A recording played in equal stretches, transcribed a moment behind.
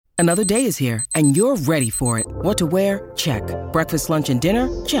Another day is here, and you're ready for it. What to wear? Check. Breakfast, lunch, and dinner?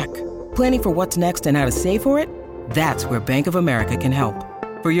 Check. Planning for what's next and how to save for it? That's where Bank of America can help.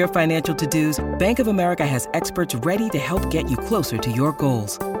 For your financial to-dos, Bank of America has experts ready to help get you closer to your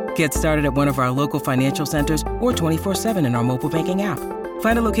goals. Get started at one of our local financial centers or 24/7 in our mobile banking app.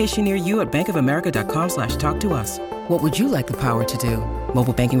 Find a location near you at bankofamerica.com/talktous. What would you like the power to do?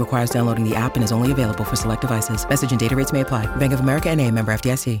 Mobile banking requires downloading the app and is only available for select devices. Message and data rates may apply. Bank of America N.A., member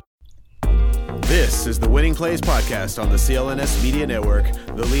FDIC. This is the Winning Plays Podcast on the CLNS Media Network,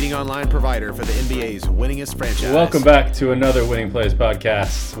 the leading online provider for the NBA's winningest franchise. Welcome back to another Winning Plays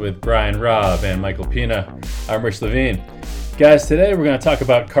Podcast with Brian Robb and Michael Pina. I'm Rich Levine. Guys, today we're going to talk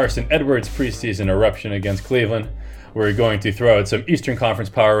about Carson Edwards' preseason eruption against Cleveland. We're going to throw out some Eastern Conference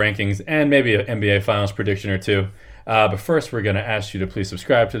power rankings and maybe an NBA Finals prediction or two. But first, we're going to ask you to please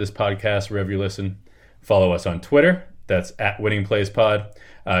subscribe to this podcast wherever you listen. Follow us on Twitter. That's at Winning Plays Pod.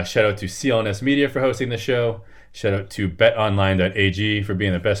 Shout out to CLNS Media for hosting the show. Shout out to betonline.ag for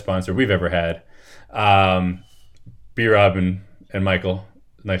being the best sponsor we've ever had. B-Rob and Michael,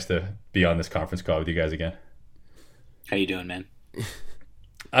 nice to be on this conference call with you guys again. How you doing, man?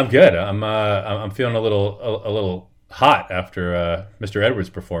 I'm good. I'm feeling a little hot after Mr. Edwards'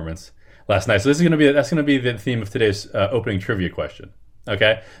 performance last night. So that's going to be the theme of today's opening trivia question.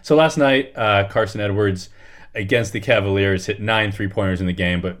 Okay. So last night, Carson Edwards against the Cavaliers hit 9 3-pointers in the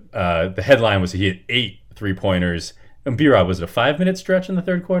game, but the headline was he hit 8 3-pointers. And B-Rob, was it a 5-minute stretch in the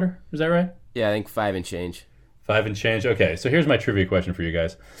third quarter? Is that right? Yeah, I think 5 and change. 5 and change. Okay, so here's my trivia question for you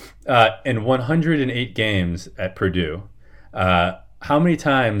guys. In 108 games at Purdue, how many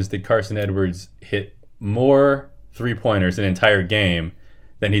times did Carson Edwards hit more 3-pointers in an entire game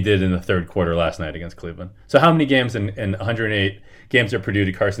than he did in the third quarter last night against Cleveland? So how many games in 108 games at Purdue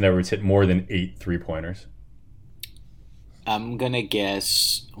did Carson Edwards hit more than 8 3-pointers? I'm going to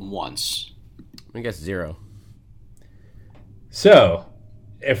guess once. I'm going to guess 0. So,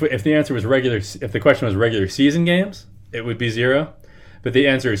 if the answer was if the question was regular season games, it would be 0. But the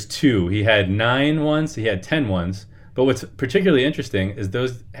answer is 2. He had 9 once, he had 10 once. But what's particularly interesting is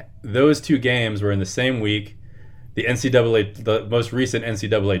those 2 games were in the same week, the most recent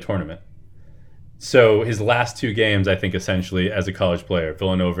NCAA tournament. So his last 2 games, I think, essentially as a college player,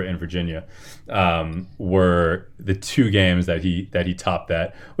 Villanova and Virginia, were the 2 games that he topped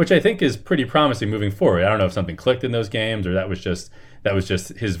that, which I think is pretty promising moving forward. I don't know if something clicked in those games or that was just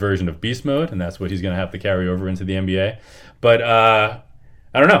his version of beast mode, and that's what he's going to have to carry over into the NBA. But I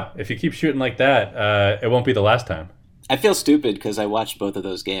don't know. If you keep shooting like that, it won't be the last time. I feel stupid because I watched both of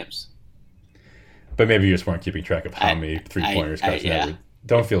those games. But maybe you just weren't keeping track of how many 3-pointers Carson Edwards.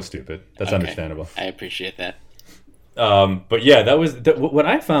 Don't feel stupid. That's okay. Understandable. I appreciate that. But yeah, that was what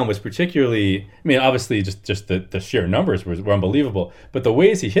I found was particularly. I mean, obviously, just the sheer numbers were unbelievable. But the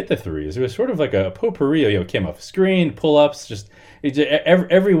ways he hit the threes, it was sort of like a potpourri. Came off a screen, pull ups, just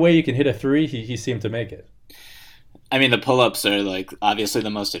every way you can hit a three, he seemed to make it. I mean, the pull ups are like obviously the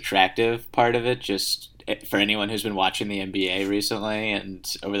most attractive part of it. Just for anyone who's been watching the NBA recently and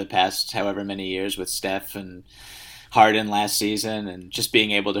over the past however many years with Steph and Harden last season and just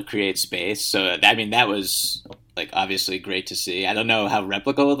being able to create space. So, I mean, that was like obviously great to see. I don't know how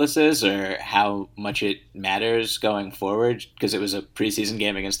replicable this is or how much it matters going forward because it was a preseason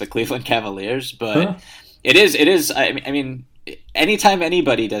game against the Cleveland Cavaliers, but it is. I mean, anytime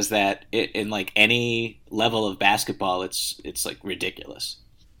anybody does that in like any level of basketball, it's like ridiculous.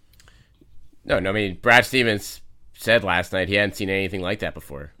 No, I mean, Brad Stevens said last night he hadn't seen anything like that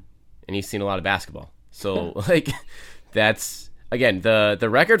before, and he's seen a lot of basketball. So, like, that's, again, the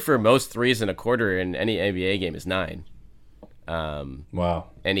record for most threes in a quarter in any NBA game is 9. Wow.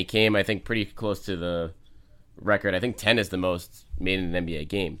 And he came, I think, pretty close to the record. I think 10 is the most made in an NBA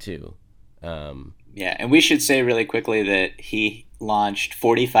game, too. Yeah, and we should say really quickly that he launched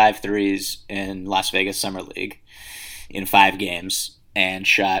 45 threes in Las Vegas Summer League in 5 games and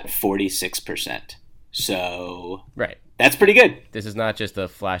shot 46%. So, right. That's pretty good. This is not just a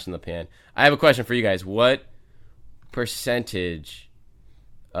flash in the pan. I have a question for you guys. What percentage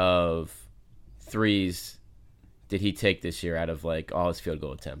of threes did he take this year out of like all his field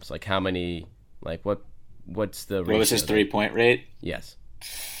goal attempts? Like how many? Like what's the? What was his 3-point rate? Yes.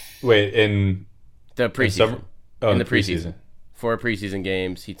 Wait, in the preseason. In the preseason. 4 preseason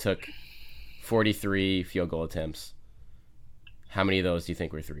games, he took 43 field goal attempts. How many of those do you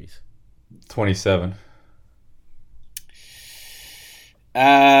think were threes? 27.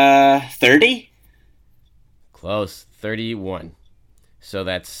 30? Close. 31. So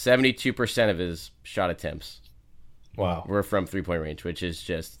that's 72% of his shot attempts. Wow. Were from 3-point range, which is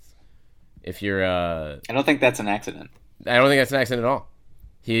just, if you're I don't think that's an accident. I don't think that's an accident at all.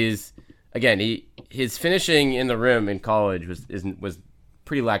 his finishing in the rim in college was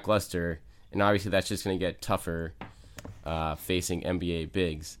pretty lackluster, and obviously that's just going to get tougher facing NBA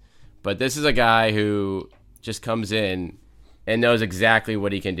bigs. But this is a guy who just comes in and knows exactly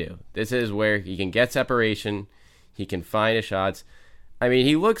what he can do. This is where he can get separation, he can find his shots. I mean,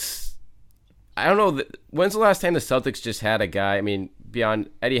 he looks. I don't know. When's the last time the Celtics just had a guy? I mean, beyond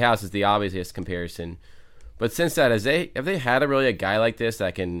Eddie House is the obvious comparison, but since that, have they had a guy like this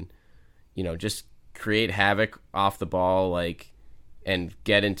that can, just create havoc off the ball, like, and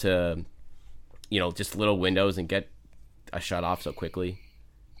get into, just little windows and get a shot off so quickly?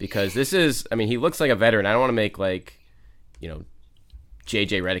 Because this is, I mean, he looks like a veteran. I don't want to make JJ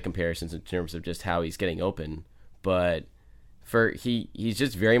Redick comparisons in terms of just how he's getting open, but he's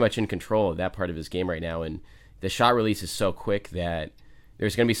just very much in control of that part of his game right now, and the shot release is so quick that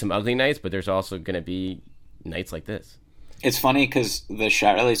there's going to be some ugly nights, but there's also going to be nights like this. It's funny because the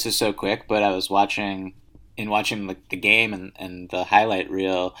shot release is so quick, but I was watching the game and the highlight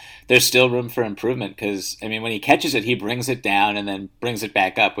reel, there's still room for improvement because, I mean, when he catches it, he brings it down and then brings it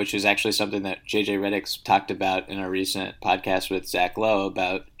back up, which is actually something that JJ Redick's talked about in a recent podcast with Zach Lowe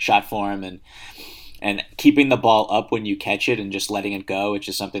about shot form and keeping the ball up when you catch it and just letting it go, which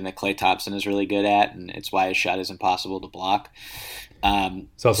is something that Klay Thompson is really good at, and it's why his shot is impossible to block.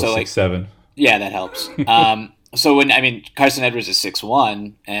 It's also 6'7". Yeah, that helps. So Carson Edwards is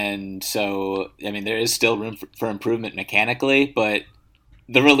 6'1", and so, I mean, there is still room for improvement mechanically, but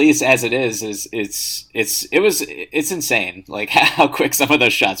the release as it is it's insane, like how quick some of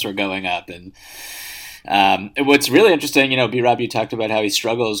those shots were going up. And what's really interesting, B-Rob, you talked about how he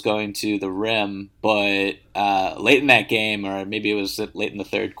struggles going to the rim, but late in that game, or maybe it was late in the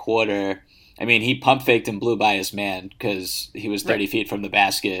third quarter, I mean, he pump faked and blew by his man because he was 30 feet from the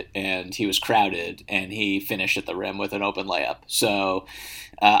basket and he was crowded, and he finished at the rim with an open layup. So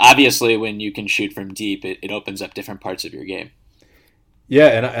obviously when you can shoot from deep, it opens up different parts of your game. Yeah,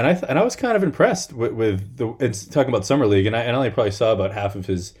 and I was kind of impressed with it's talking about Summer League, and I only probably saw about half of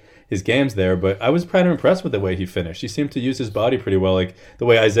his games there, but I was kind of impressed with the way he finished. He seemed to use his body pretty well, like the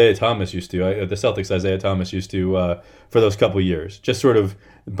way Isaiah Thomas used to. The Celtics Isaiah Thomas used to for those couple years. Just sort of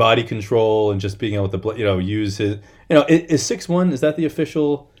body control and just being able to use his. Is 6'1", is that the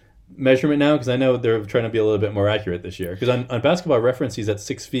official measurement now? Because I know they're trying to be a little bit more accurate this year. Because on Basketball Reference he's at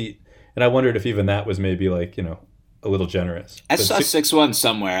 6 feet, and I wondered if even that was maybe a little generous. I saw 6'1"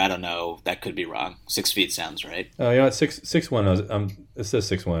 somewhere. I don't know. That could be wrong. 6 feet sounds right. It's 6'1". It says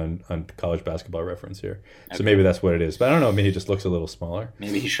 6'1" on College Basketball Reference here. Okay. So maybe that's what it is. But I don't know. Maybe he just looks a little smaller.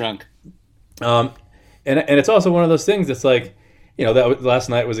 Maybe he shrunk. And it's also one of those things that's like, that last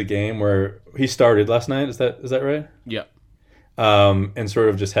night was a game where he started last night. Is that right? Yeah. And sort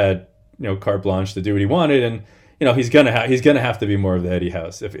of just had carte blanche to do what he wanted, and he's gonna have to be more of the Eddie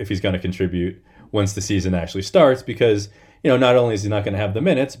House if he's gonna contribute once the season actually starts, because not only is he not going to have the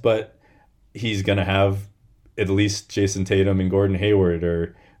minutes, but he's going to have at least Jason Tatum and Gordon Hayward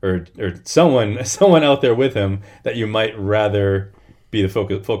or someone out there with him that you might rather be the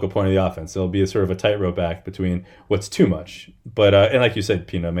focal point of the offense. It'll be a sort of a tightrope act between what's too much, but and like you said,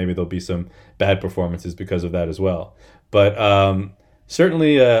 Pino, maybe there'll be some bad performances because of that as well. But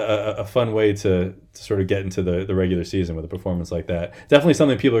certainly a fun way to sort of get into the regular season with a performance like that. Definitely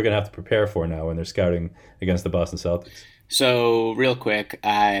something people are going to have to prepare for now when they're scouting against the Boston Celtics. So real quick,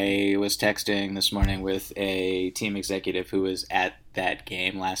 I was texting this morning with a team executive who was at that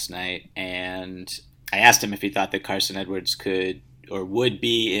game last night, and I asked him if he thought that Carson Edwards could or would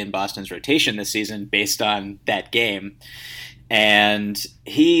be in Boston's rotation this season based on that game. And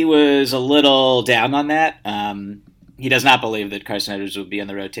he was a little down on that. He does not believe that Carson Edwards will be in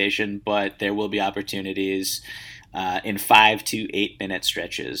the rotation, but there will be opportunities in 5 to 8 minute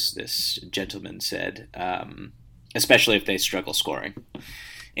stretches, this gentleman said, especially if they struggle scoring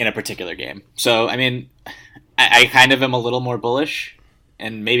in a particular game. So, I mean, I kind of am a little more bullish,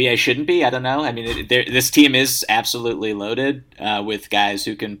 and maybe I shouldn't be. I don't know. I mean, this team is absolutely loaded with guys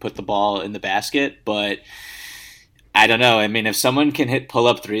who can put the ball in the basket, but I don't know. I mean, if someone can hit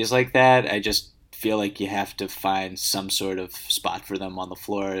pull-up threes like that, I just feel like you have to find some sort of spot for them on the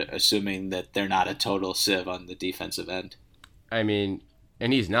floor, assuming that they're not a total sieve on the defensive end. I mean,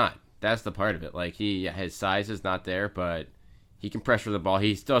 and he's not. That's the part of it. Like, his size is not there, but he can pressure the ball.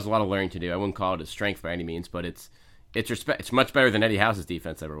 He still has a lot of learning to do. I wouldn't call it a strength by any means, but it's much better than Eddie House's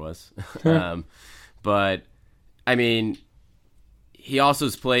defense ever was. But I mean, he also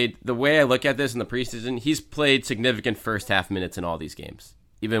has played, the way I look at this in the preseason, he's played significant first half minutes in all these games,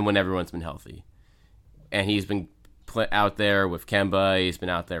 even when everyone's been healthy. And he's been out there with Kemba. He's been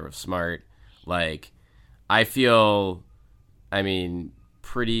out there with Smart. Like, I feel, I mean,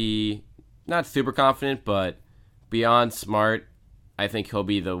 pretty, not super confident, but beyond smart, I think he'll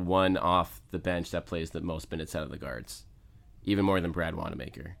be the one off the bench that plays the most minutes out of the guards, even more than Brad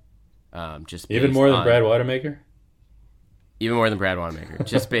Wanamaker. Even more than Brad Wanamaker? Even more than Brad Wanamaker,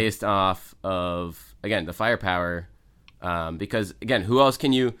 just based off of, again, the firepower. Because again, who else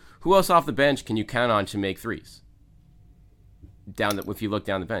off the bench can you count on to make threes? If you look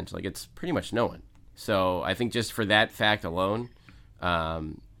down the bench, like it's pretty much no one. So I think just for that fact alone,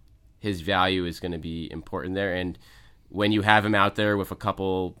 his value is going to be important there. And when you have him out there with a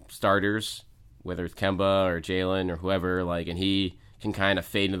couple starters, whether it's Kemba or Jalen or whoever, like, and he can kind of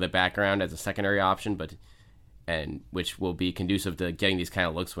fade into the background as a secondary option, and which will be conducive to getting these kind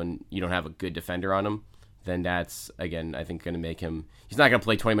of looks when you don't have a good defender on him, then that's, again, I think going to make him, he's not going to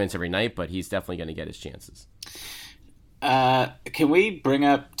play 20 minutes every night, but he's definitely going to get his chances. Can we bring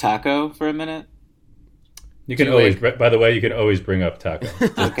up Taco for a minute? You can always, by the way, you can always bring up Taco.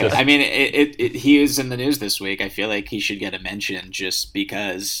 Okay. I mean, he is in the news this week. I feel like he should get a mention just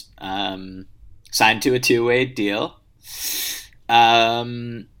because signed to a two-way deal.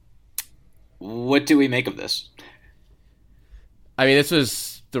 What do we make of this? I mean, this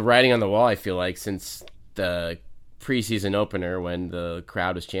was the writing on the wall, I feel like, since the preseason opener when the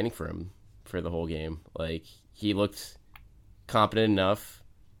crowd was chanting for him for the whole game. Like, he looked competent enough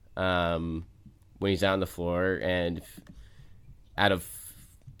when he's out on the floor, and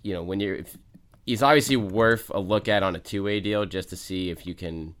he's obviously worth a look at on a two-way deal just to see if you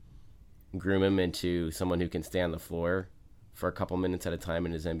can groom him into someone who can stay on the floor for a couple minutes at a time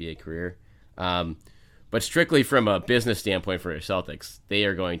in his NBA career. But strictly from a business standpoint for the Celtics, they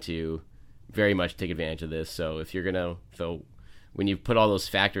are going to very much take advantage of this. So when you put all those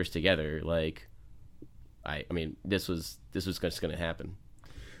factors together, like, I mean, this was just going to happen.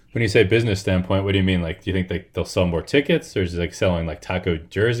 When you say business standpoint, what do you mean? Like, do you think they'll sell more tickets, or is it like selling like Taco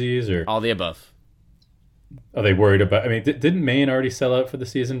jerseys, or all the above? Are they worried about? I mean, didn't Maine already sell out for the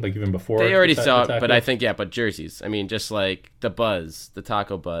season? Like even before they already sell out, but I think but jerseys. I mean, just like the buzz, the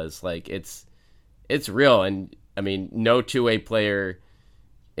Taco buzz, like it's real. And I mean, no two-way player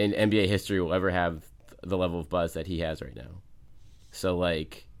in NBA history will ever have the level of buzz that he has right now. So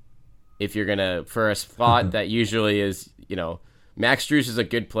like, if you're gonna for a spot that usually is, Max Strus is a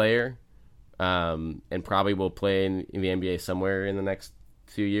good player, and probably will play in the NBA somewhere in the next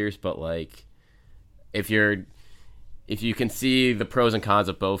few years. But like, if you can see the pros and cons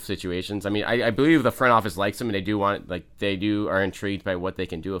of both situations, I mean, I believe the front office likes him, and they are intrigued by what they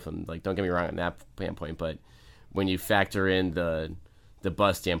can do with him. Like, don't get me wrong on that standpoint, but when you factor in the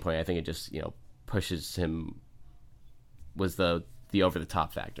buzz standpoint, I think it just pushes him was the over the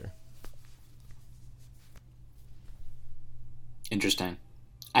top factor. Interesting.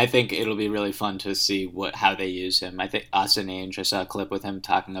 I think it'll be really fun to see how they use him. I think Austin Ainge, I saw a clip with him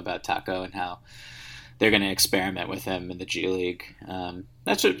talking about Taco and how they're going to experiment with him in the G League.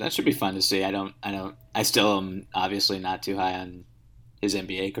 That should be fun to see. I still am obviously not too high on his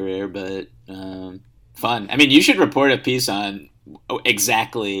NBA career, but fun. I mean, you should report a piece on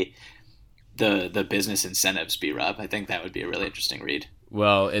exactly the business incentives, B-Rob. I think that would be a really interesting read.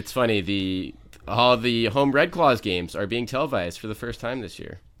 Well, it's funny. All the home Red Claws games are being televised for the first time this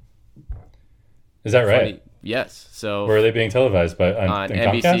year. Is that right? Funny. Yes. So where are they being televised on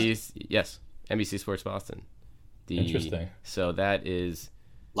NBC? Comcast? Yes, NBC Sports Boston. Interesting. So that is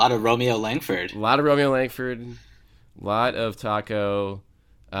a lot of Romeo Langford. A lot of Taco,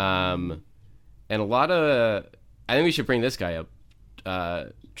 and a lot of. I think we should bring this guy up,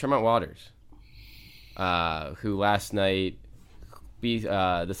 Tremont Waters, who last night. The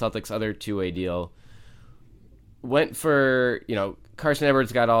Celtics' other two-way deal went for, Carson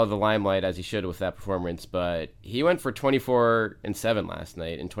Edwards got all the limelight as he should with that performance, but he went for 24 and 7 last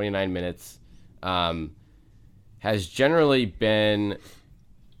night in 29 minutes. Has generally been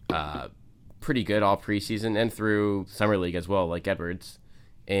pretty good all preseason and through summer league as well, like Edwards.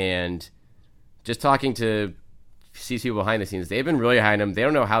 And just talking to CC people behind the scenes, they've been really high on him. They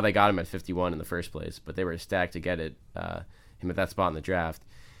don't know how they got him at 51 in the first place, but they were stacked to get it. Him at that spot in the draft.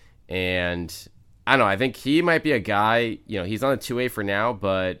 And I don't know, I think he might be a guy, he's on a two-way for now,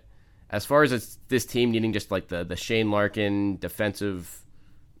 but as far as this team needing just like the Shane Larkin defensive,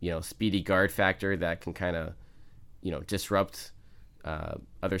 speedy guard factor that can kind of, disrupt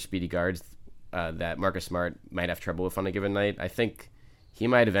other speedy guards that Marcus Smart might have trouble with on a given night, I think he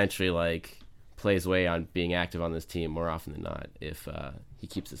might eventually play his way on being active on this team more often than not if he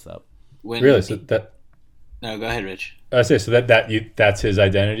keeps this up. No, go ahead, Rich. I say so that's his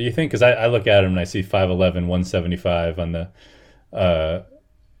identity. You think? Because I look at him and I see 5'11", 175 on the,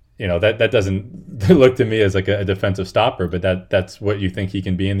 that doesn't look to me as like a defensive stopper, but that's what you think he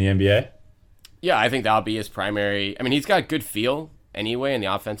can be in the NBA. Yeah, I think that'll be his primary. I mean, he's got good feel anyway in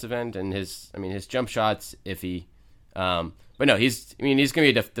the offensive end, and his jump shots iffy. But no, he's going to be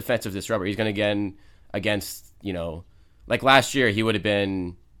a defensive disruptor. He's going to get against, like last year, he would have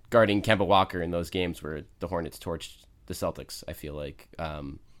been guarding Kemba Walker in those games where the Hornets torched the Celtics, I feel like,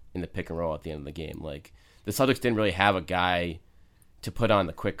 in the pick and roll at the end of the game. Like, the Celtics didn't really have a guy to put on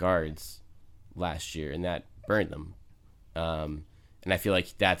the quick guards last year, and that burned them. And I feel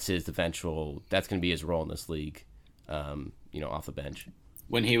like that's going to be his role in this league, off the bench.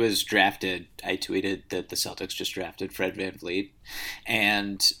 When he was drafted, I tweeted that the Celtics just drafted Fred VanVleet,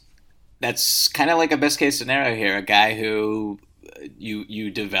 and that's kind of like a best case scenario here. A guy who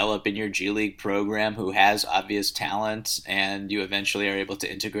you develop in your G League program, who has obvious talent, and you eventually are able to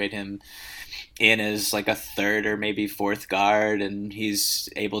integrate him in as like a third or maybe fourth guard, and he's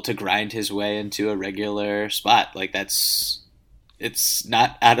able to grind his way into a regular spot. Like it's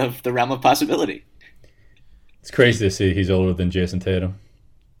not out of the realm of possibility. It's crazy to see he's older than Jason Tatum.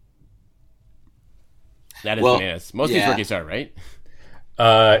 That is bananas. Most of these rookies are, right?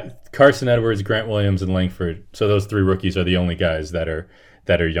 Carson Edwards, Grant Williams, and Langford. So those three rookies are the only guys that are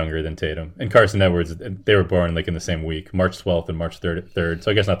younger than Tatum. And Carson Edwards, they were born like in the same week, March 12th and March 3rd.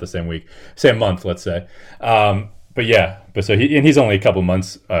 So I guess not the same week, same month, let's say. He's only a couple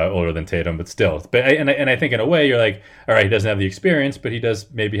months older than Tatum, but still. And I think in a way you're like, all right, he doesn't have the experience, but he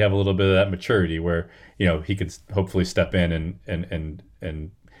does maybe have a little bit of that maturity where he could hopefully step in and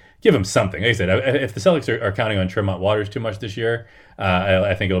give him something. Like I said, if the Celtics are counting on Tremont Waters too much this year,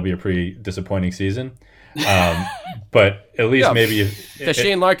 I think it'll be a pretty disappointing season. But at least maybe the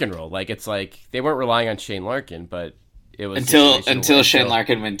Shane Larkin role, like it's like they weren't relying on Shane Larkin, but it was until Shane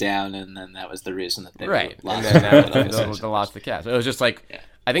Larkin went down, and then that was the reason that they lost. And then they lost the Cavs. It was just like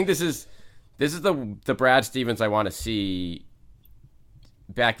I think this is the Brad Stevens I want to see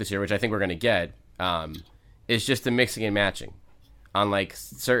back this year, which I think we're going to get. Is just the mixing and matching. On like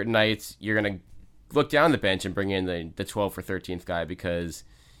certain nights, you're going to look down the bench and bring in the 12th or 13th guy because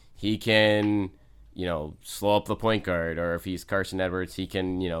he can, slow up the point guard, or if he's Carson Edwards, he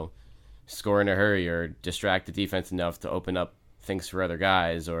can, score in a hurry or distract the defense enough to open up things for other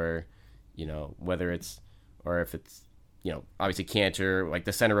guys, or, if it's, obviously Cantor, like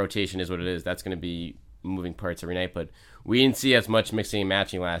the center rotation is what it is. That's going to be moving parts every night, but we didn't see as much mixing and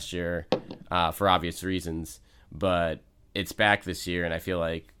matching last year for obvious reasons, but it's back this year, and I feel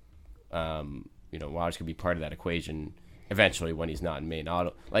like, Waters could be part of that equation eventually when he's not in Maine.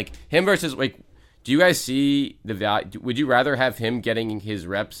 Like him versus do you guys see the value? Would you rather have him getting his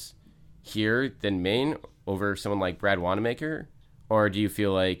reps here than Maine over someone like Brad Wanamaker, or do you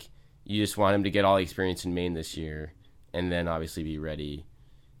feel like you just want him to get all the experience in Maine this year and then obviously be ready,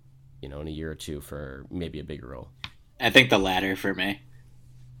 in a year or two for maybe a bigger role? I think the latter for me.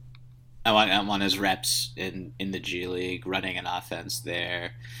 I want his reps in the G League, running an offense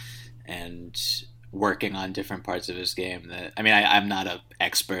there, and working on different parts of his game. I'm not an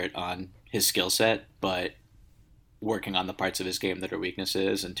expert on his skill set, but working on the parts of his game that are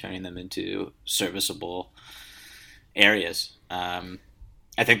weaknesses and turning them into serviceable areas. I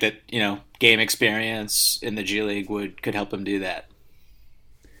think that game experience in the G League could help him do that.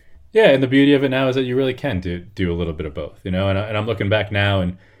 Yeah, and the beauty of it now is that you really can do a little bit of both. And I'm looking back now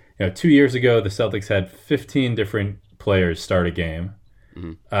and. 2 years ago, the Celtics had 15 different players start a game.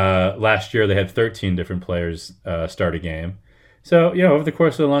 Mm-hmm. Last year, they had 13 different players start a game. So, over the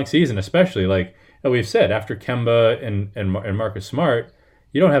course of the long season, especially, like we've said, after Kemba and Marcus Smart,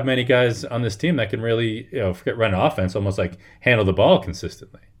 you don't have many guys on this team that can really, forget run an offense, almost like handle the ball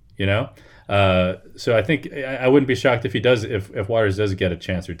consistently, So I think I wouldn't be shocked if he does, if Waters does get a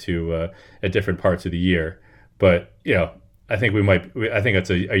chance or two at different parts of the year. But, I think I think it's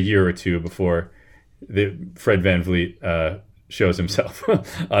a year or two before Fred VanVleet shows himself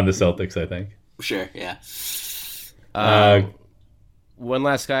on the Celtics, I think. Sure, yeah. One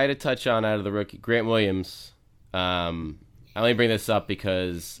last guy to touch on out of the rookie, Grant Williams. I only bring this up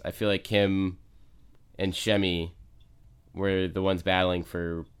because I feel like him and Shemi were the ones battling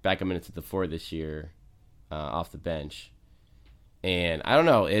for backup minutes at the 4 this year off the bench. And I don't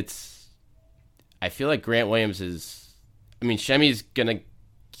know, I feel like Grant Williams Shemi's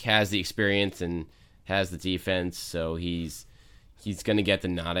has the experience and has the defense, so he's going to get the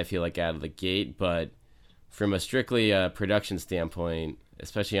nod, I feel like, out of the gate. But from a strictly production standpoint,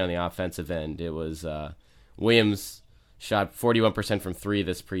 especially on the offensive end, it was Williams shot 41% from 3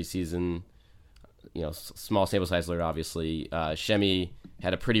 this preseason. Small sample size alert, obviously. Shemi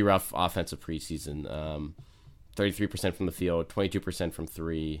had a pretty rough offensive preseason. 33% from the field, 22% from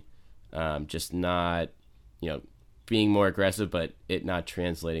 3. just not, being more aggressive, but it not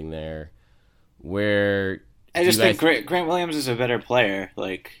translating there. Where I just think Grant Williams is a better player.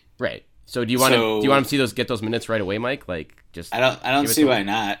 Right. So do you want to see get those minutes right away, Mike? I don't see why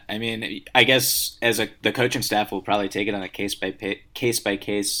not. I mean, I guess the coaching staff will probably take it on a case by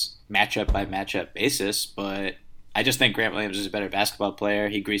case, matchup by matchup basis. But I just think Grant Williams is a better basketball player.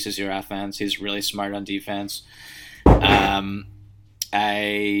 He greases your offense. He's really smart on defense. I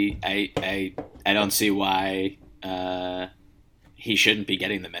don't see why he shouldn't be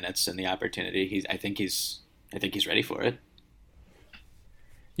getting the minutes and the opportunity. I think he's ready for it.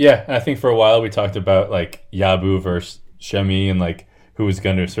 Yeah, I think for a while we talked about Yabu versus Shemi and who was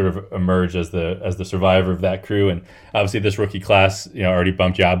going to sort of emerge as the survivor of that crew, and obviously this rookie class already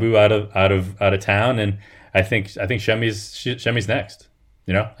bumped Yabu out of town, and I think Shemi's next.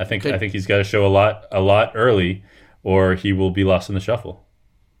 I think he's got to show a lot early, or he will be lost in the shuffle.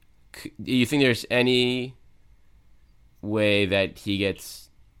 Do you think there's any way that he gets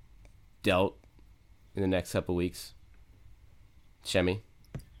dealt in the next couple weeks, Shemi?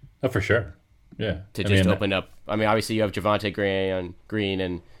 Oh, for sure. Yeah. To open up. I mean, obviously you have Javonte Green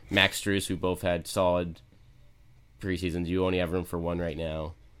and Max Strus, who both had solid preseasons. You only have room for one right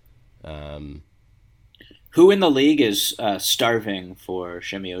now. Who in the league is starving for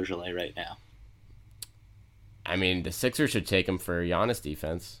Shemi Ojeleye right now? I mean, the Sixers should take him for Giannis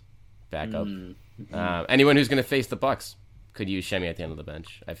defense backup. Anyone who's going to face the Bucks could use Shemi at the end of the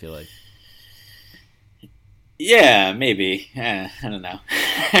bench, I feel like. Yeah, maybe. I don't know.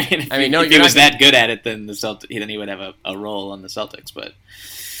 If he was that good at it, then he would have a role on the Celtics. But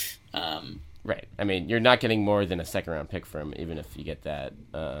right. I mean, you're not getting more than a second-round pick for him, even if you get that.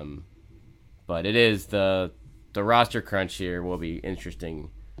 But it is the roster crunch here will be interesting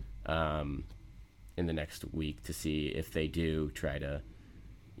in the next week to see if they do try to,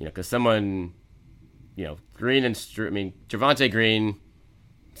 because someone, Green and Javonte Green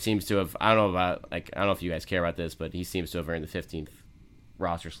seems to have, I don't know if you guys care about this, but he seems to have earned the 15th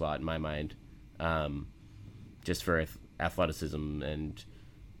roster slot in my mind, just for athleticism and,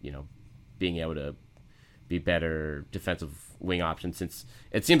 being able to be better defensive wing options, since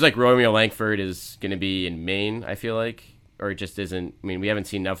it seems like Romeo Langford is going to be in Maine, I feel like, or it just isn't. I mean, we haven't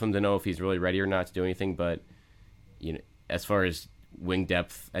seen enough of him to know if he's really ready or not to do anything, but, as far as wing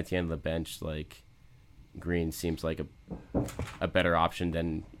depth at the end of the bench, Green seems like a better option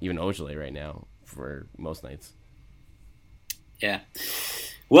than even Ojeleye right now for most nights. Yeah.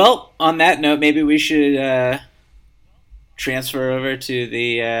 Well, on that note, maybe we should transfer over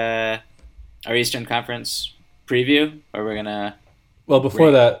to our Eastern Conference preview, or we're gonna. Well,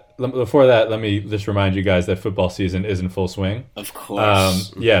 before that, let me just remind you guys that football season is in full swing. Of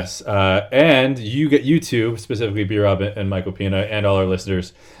course. Yes. And you two, specifically B-Rob and Michael Pina, and all our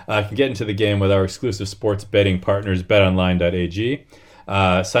listeners, can get into the game with our exclusive sports betting partners, betonline.ag.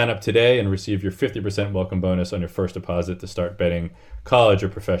 Sign up today and receive your 50% welcome bonus on your first deposit to start betting college or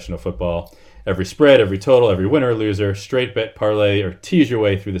professional football. Every spread, every total, every winner or loser, straight bet, parlay, or tease your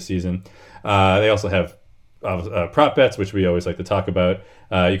way through the season. They also have prop bets, which we always like to talk about.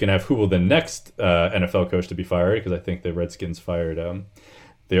 You can have who will the next NFL coach to be fired, because I think the Redskins fired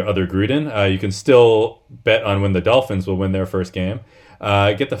their other Gruden. You can still bet on when the Dolphins will win their first game.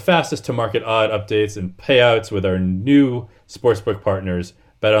 Get the fastest to market odd updates and payouts with our new sportsbook partners,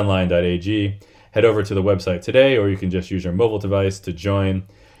 betonline.ag. Head over to the website today, or you can just use your mobile device to join.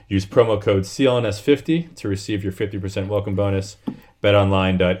 Use promo code CLNS50 to receive your 50% welcome bonus.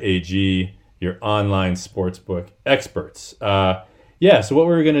 betonline.ag, your online sportsbook experts. So what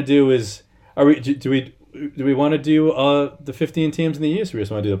we're going to do is, do we want to do the 15 teams in the East, or we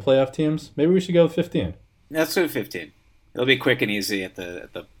just want to do the playoff teams? Maybe we should go with 15. Let's do 15. It'll be quick and easy at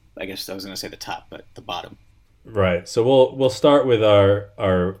the I guess I was going to say the top, but the bottom. Right. So we'll start with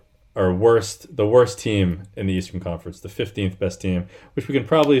the worst team in the Eastern Conference, the 15th best team, which we can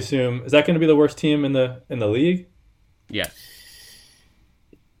probably assume, is that going to be the worst team in the league? Yeah.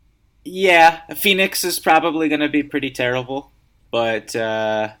 Yeah, Phoenix is probably going to be pretty terrible, but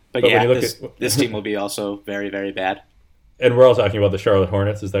yeah, this team will be also very, very bad. And we're all talking about the Charlotte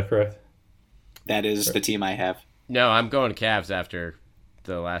Hornets, is that correct? That is the team I have. No, I'm going Cavs after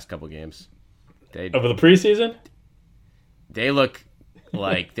the last couple games. Over the preseason? They look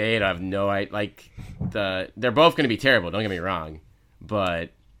like they have no idea. They're both going to be terrible, don't get me wrong,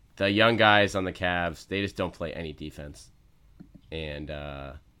 but the young guys on the Cavs, they just don't play any defense. And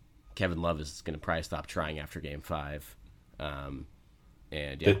Kevin Love is going to probably stop trying after Game 5. And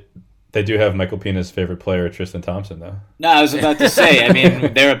yeah. They do have Michael Pina's favorite player, Tristan Thompson, though. No, I was about to say. I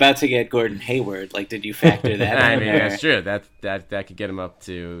mean, they're about to get Gordon Hayward. Like, did you factor that in? I mean, that's true. That could get him up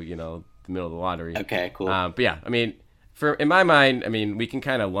to the middle of the lottery. Okay, cool. But yeah, I mean, in my mind, I mean, we can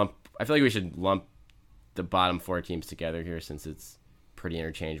kind of lump. I feel like we should lump the bottom 4 teams together here, since it's pretty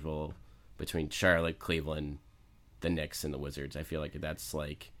interchangeable between Charlotte, Cleveland, the Knicks, and the Wizards. I feel like that's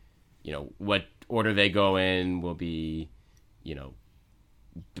like, what order they go in will be,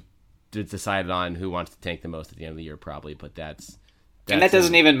 decided on who wants to tank the most at the end of the year, probably. But that's and that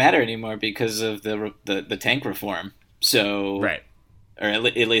doesn't even matter anymore because of the tank reform. So right, or at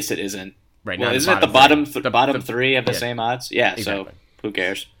least it isn't. Right now, well, isn't it the bottom three have the same odds? Yeah. Exactly. So who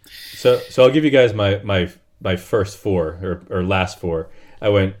cares? So I'll give you guys my first 4 or last 4. I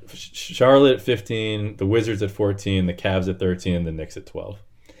went Charlotte at 15, the Wizards at 14, the Cavs at 13, and the Knicks at 12.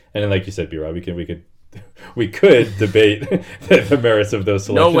 And then, like you said, B-Rob, we could debate the merits of those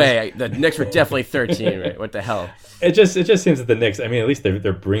selections. No way. The Knicks were definitely 13, right? What the hell? It just seems that the Knicks, I mean, at least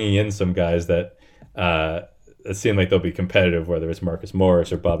they're bringing in some guys that seem like they'll be competitive, whether it's Marcus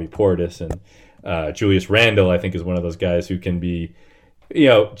Morris or Bobby Portis. And Julius Randle, I think, is one of those guys who can be,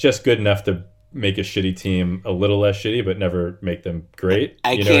 just good enough to make a shitty team a little less shitty, but never make them great.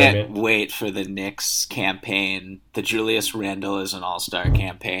 I can't wait for the Knicks campaign. The Julius Randle is an all-star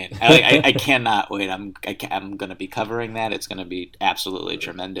campaign. I cannot wait. I'm going to be covering that. It's going to be absolutely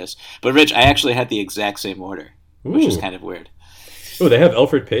tremendous. But Rich, I actually had the exact same order, which is kind of weird. Oh, they have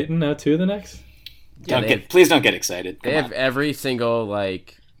Elfrid Payton now too. The Knicks. Please don't get excited. They have every single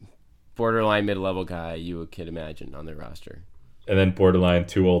borderline mid-level guy you could imagine on their roster. And then borderline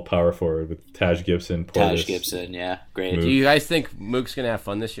 2 old power forward with Taj Gibson. Portis, Taj Gibson, yeah, great. Do you guys think Mook's gonna have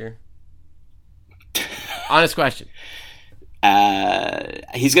fun this year? Honest question.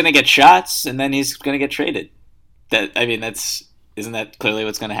 He's gonna get shots, and then he's gonna get traded. Isn't that clearly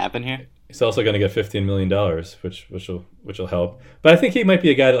what's gonna happen here? He's also gonna get $15 million, which will help. But I think he might be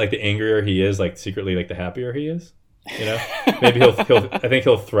a guy that, the angrier he is, secretly, the happier he is. Maybe I think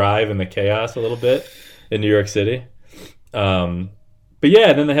he'll thrive in the chaos a little bit in New York City. But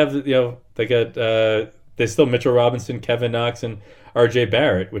yeah, then they have they got they still Mitchell Robinson, Kevin Knox, and R.J.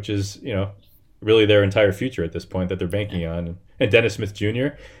 Barrett, which is really their entire future at this point that they're banking on, and Dennis Smith Jr.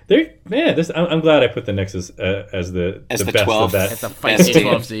 I'm glad I put the Knicks as the best 12th. of that. It's a feisty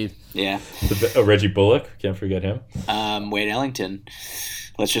 12 seed. Yeah. Reggie Bullock, can't forget him. Wade Ellington.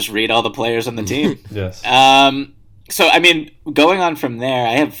 Let's just read all the players on the team. Yes. So, I mean, going on from there,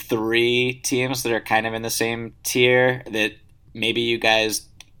 I have 3 teams that are kind of in the same tier that maybe you guys,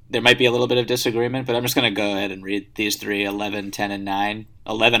 there might be a little bit of disagreement, but I'm just going to go ahead and read these 3, 11, 10, and 9.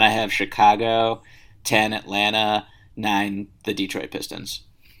 11, I have Chicago, 10, Atlanta, 9, the Detroit Pistons.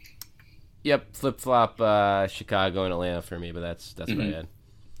 Yep, flip-flop Chicago and Atlanta for me, but that's what I had.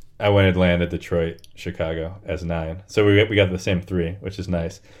 I went Atlanta, Detroit, Chicago as 9. So we got the same 3, which is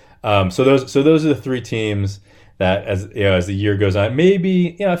nice. So those are the 3 teams that as the year goes on,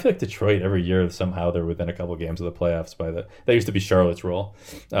 maybe I feel like Detroit every year somehow they're within a couple games of the playoffs. That used to be Charlotte's role,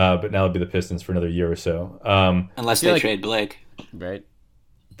 but now it'll be the Pistons for another year or so. Unless they trade Blake, right?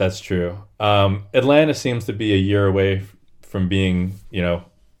 That's true. Atlanta seems to be a year away from being a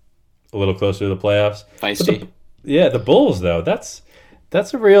little closer to the playoffs. Feisty. The Bulls though, that's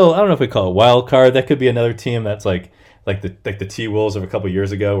a real, I don't know if we call it wild card. That could be another team that's like the T-Wolves of a couple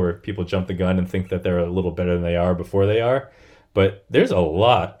years ago, where people jump the gun and think that they're a little better than they are before they are. But there's a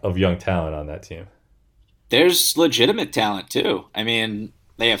lot of young talent on that team. There's legitimate talent too. I mean,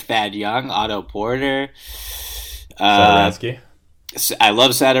 they have Thad Young, Otto Porter, Satoransky. I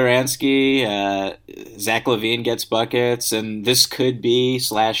love Satoransky. Zach LaVine gets buckets, and this could be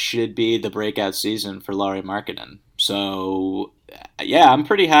 / should be the breakout season for Lauri Markkanen. So, yeah, I'm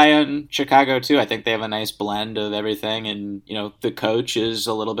pretty high on Chicago too. I think they have a nice blend of everything, and the coach is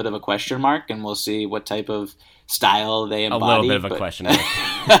a little bit of a question mark, and we'll see what type of style they embody. A little bit of a question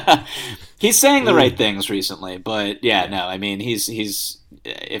mark. He's saying the right things recently, but no, I mean he's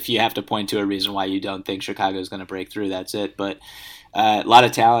if you have to point to a reason why you don't think Chicago is going to break through, that's it. But a lot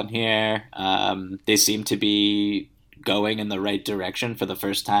of talent here. They seem to be going in the right direction for the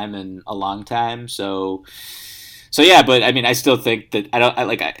first time in a long time. So yeah, but I mean, I still think that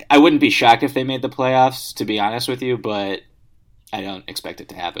I wouldn't be shocked if they made the playoffs, to be honest with you, but I don't expect it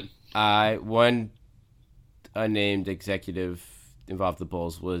to happen. One unnamed executive involved the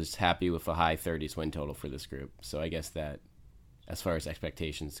Bulls was happy with a high 30s win total for this group. So I guess that, as far as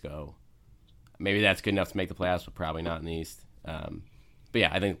expectations go, maybe that's good enough to make the playoffs, but probably not in the East. But yeah,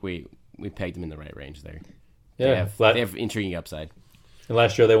 I think we pegged them in the right range there. Yeah, they have intriguing upside. And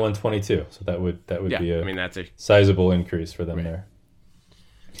last year they won 22, so that would be that's a sizable sizable increase for them there.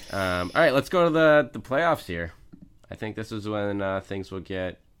 All right, let's go to the playoffs here. I think this is when things will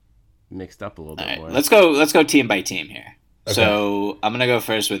get mixed up a little bit more. Let's go team by team here. Okay. So I'm gonna go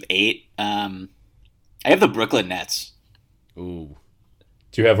first with 8. I have the Brooklyn Nets. Ooh.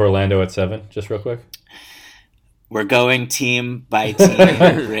 Do you have Orlando at 7? Just real quick. We're going team by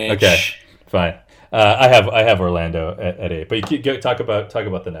team, Rich. Okay, fine. I have Orlando at 8, but talk about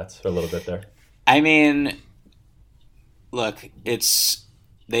the Nets for a little bit there. I mean, look, it's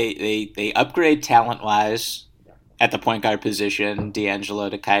they upgrade talent wise at the point guard position, D'Angelo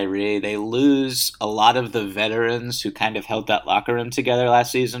to Kyrie. They lose a lot of the veterans who kind of held that locker room together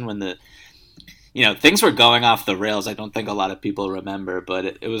last season when things were going off the rails. I don't think a lot of people remember,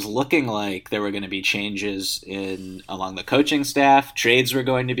 but it was looking like there were going to be changes along the coaching staff. Trades were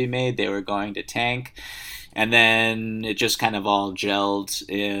going to be made. They were going to tank. And then it just kind of all gelled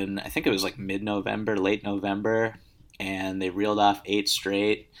in, I think it was like mid-November, late November, and they reeled off 8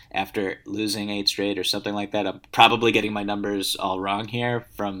 straight after losing 8 straight or something like that. I'm probably getting my numbers all wrong here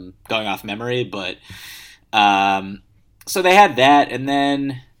from going off memory, but so they had that, and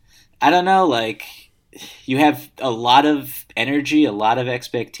then I don't know, like, you have a lot of energy, a lot of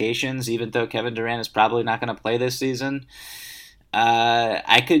expectations, even though Kevin Durant is probably not going to play this season.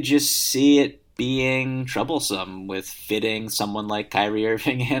 I could just see it being troublesome with fitting someone like Kyrie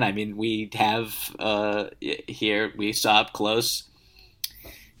Irving in. I mean, we have we saw up close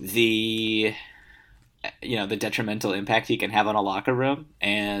the detrimental impact he can have on a locker room,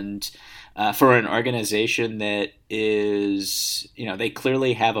 and for an organization that is, they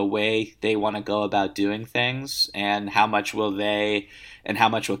clearly have a way they want to go about doing things, and how much will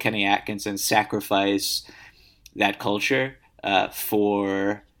Kenny Atkinson sacrifice that culture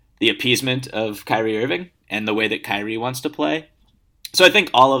for the appeasement of Kyrie Irving and the way that Kyrie wants to play. So I think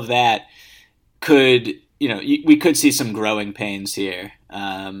all of that we could see some growing pains here.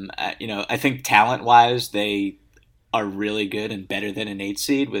 I think talent-wise, they are really good and better than an 8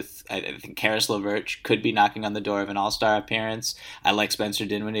 seed. I think Karis LeVert could be knocking on the door of an All-Star appearance. I like Spencer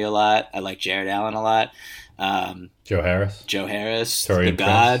Dinwiddie a lot. I like Jared Allen a lot. Joe Harris, Torian the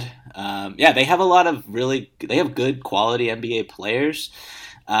God. They have they have good quality NBA players.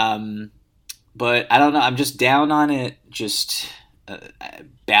 But I don't know. I'm just down on it. Just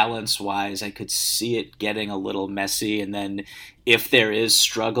balance-wise, I could see it getting a little messy. And then if there is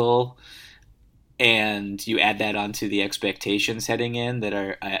struggle, and you add that onto the expectations heading in that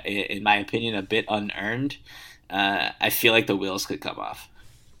are, in my opinion, a bit unearned, I feel like the wheels could come off.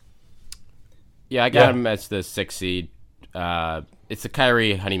 Yeah, I got him as the 6th seed. It's the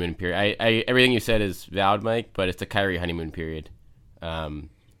Kyrie honeymoon period. Everything you said is valid, Mike, but it's the Kyrie honeymoon period. I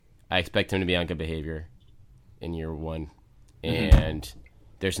expect him to be on good behavior in year 1. And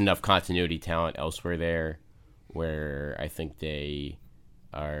there's enough continuity talent elsewhere there where I think they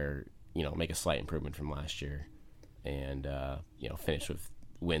are, make a slight improvement from last year and, finish with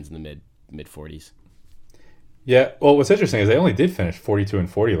wins in the mid 40s. Yeah, well, what's interesting is they only did finish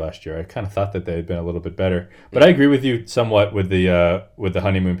 42-40 last year. I kind of thought that they had been a little bit better, but I agree with you somewhat with the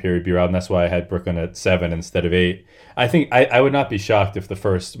honeymoon period, B-Rob, and that's why I had Brooklyn at 7 instead of 8. I think I would not be shocked if the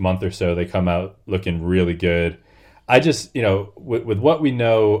first month or so they come out looking really good. I just, with what we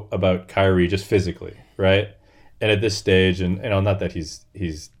know about Kyrie, just physically, right, and at this stage, and not that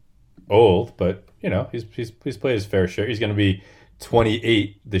he's old, but he's played his fair share. He's going to be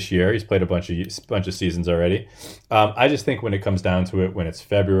 28 this year. He's played a bunch of seasons already. I just think when it comes down to it, when it's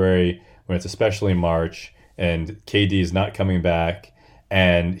February, when it's especially March, and KD is not coming back,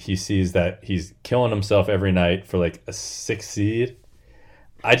 and he sees that he's killing himself every night for like a 6 seed,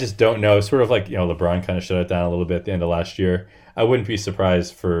 I just don't know. Sort of like LeBron kind of shut it down a little bit at the end of last year. I wouldn't be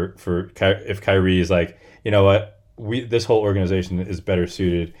surprised if Kyrie is like, you know what, this whole organization is better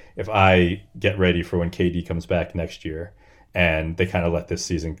suited if I get ready for when KD comes back next year. And they kind of let this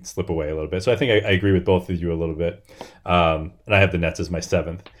season slip away a little bit. So I think I agree with both of you a little bit. And I have the Nets as my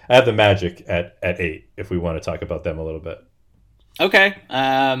 7th. I have the Magic at 8, if we want to talk about them a little bit. Okay.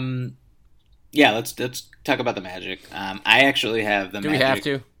 Let's talk about the Magic. I actually have the Magic. Do we have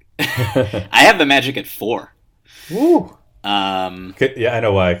to? I have the Magic at 4. Woo! I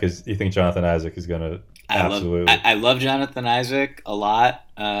know why, because you think Jonathan Isaac is going to I love Jonathan Isaac a lot.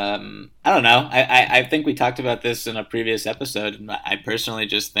 I don't know. I think we talked about this in a previous episode. I personally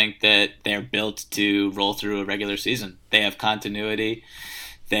just think that they're built to roll through a regular season. They have continuity.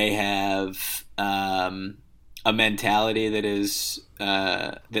 They have a mentality that is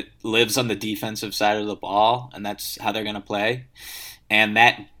that lives on the defensive side of the ball, and that's how they're going to play. And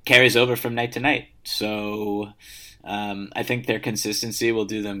that carries over from night to night. So I think their consistency will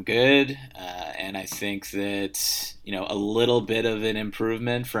do them good, and I think that a little bit of an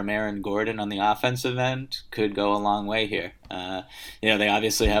improvement from Aaron Gordon on the offensive end could go a long way here. They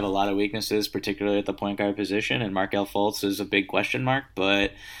obviously have a lot of weaknesses, particularly at the point guard position, and Markelle Fultz is a big question mark.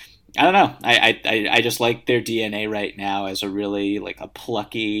 But I don't know. I just like their DNA right now as a really a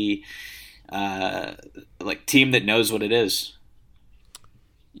plucky team that knows what it is.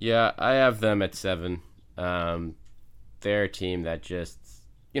 Yeah, I have them at 7. They're a team that just,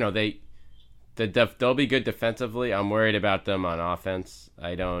 they'll be good defensively. I'm worried about them on offense.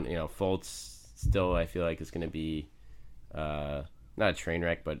 I don't, Fultz still, I feel like is going to be not a train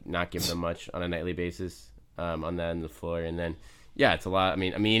wreck, but not give them much on a nightly basis on that end of the floor. And then, yeah, it's a lot. I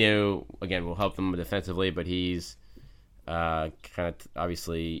mean, Aminu, again, will help them defensively, but he's kind of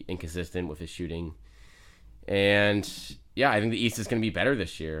obviously inconsistent with his shooting. And, yeah, I think the East is going to be better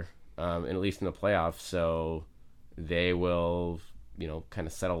this year, at least in the playoffs. So they will, kind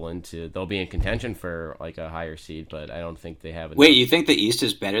of settle into. They'll be in contention for a higher seed, but I don't think they have. Wait, you think the East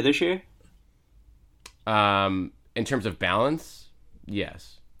is better this year? In terms of balance,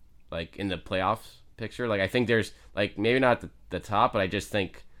 yes. In the playoffs picture, I think there's maybe not the top, but I just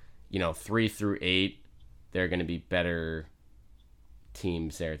think 3 through 8, they're going to be better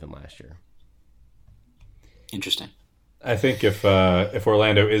teams there than last year. Interesting. I think if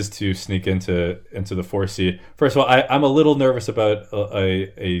Orlando is to sneak into the 4 seed, first of all, I'm a little nervous about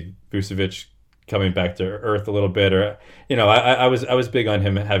a Vucevic coming back to earth a little bit, or I was big on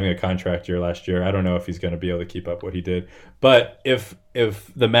him having a contract year last year. I don't know if he's going to be able to keep up what he did, but if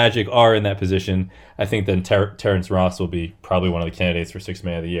the Magic are in that position, I think then Terrence Ross will be probably one of the candidates for 6th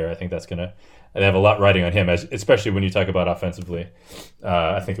man of the year. I think they have a lot riding on him, especially when you talk about offensively.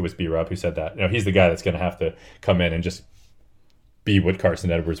 I think it was B-Rob who said that. He's the guy that's going to have to come in and just be what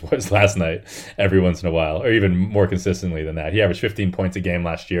Carson Edwards was last night every once in a while, or even more consistently than that. He averaged 15 points a game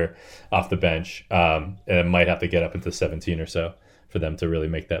last year off the bench, and it might have to get up into 17 or so for them to really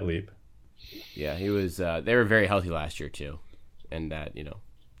make that leap. Yeah, he was. They were very healthy last year too, and that you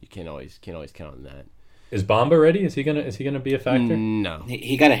can't always count on that. Is Bamba ready? Is he gonna be a factor? No,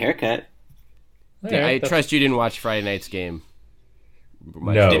 he got a haircut. I trust you didn't watch Friday night's game.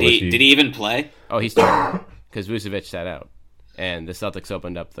 No, did he even play? Oh, he started because Vucevic sat out, and the Celtics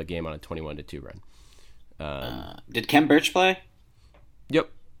opened up the game on a 21-2 run. Did Kem Birch play? Yep.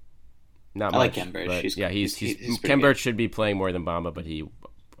 Not much. I like Kem Birch. He's Kem Birch should be playing more than Bamba, but he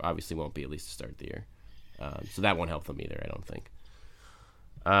obviously won't be at least to start the year. So that won't help them either, I don't think.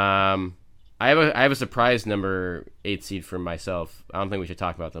 I have a surprise number 8 seed for myself. I don't think we should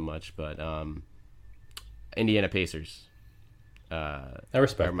talk about them much, but Indiana Pacers. I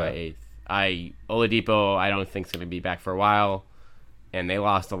respect my that. 8th. Oladipo, I don't think is going to be back for a while, and they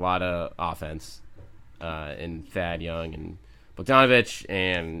lost a lot of offense in Thad Young and Bogdanovich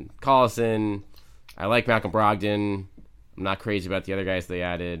and Collison. I like Malcolm Brogdon. I'm not crazy about the other guys they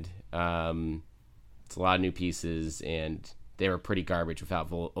added. It's a lot of new pieces, and they were pretty garbage without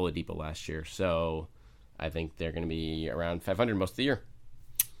Oladipo last year. So I think they're going to be around 500 most of the year.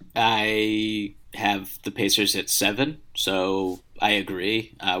 I have the Pacers at 7, so I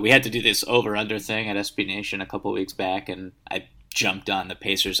agree. We had to do this over-under thing at SB Nation a couple weeks back, and I jumped on the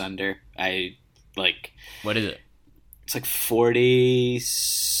Pacers under. What is it? It's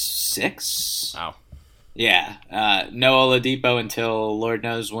 46. Wow. Yeah, no Oladipo until Lord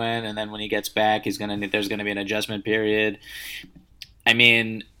knows when, and then when he gets back, there's gonna be an adjustment period. I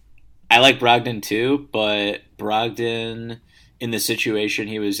mean, I like Brogdon too, but Brogdon in the situation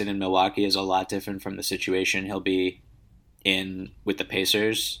he was in Milwaukee is a lot different from the situation he'll be in with the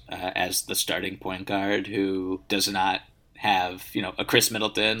Pacers as the starting point guard who does not have a Chris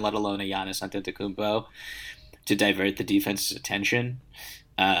Middleton, let alone a Giannis Antetokounmpo, to divert the defense's attention,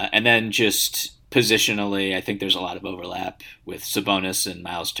 and then just positionally, I think there's a lot of overlap with Sabonis and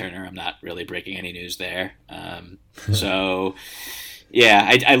Miles Turner. I'm not really breaking any news there. So,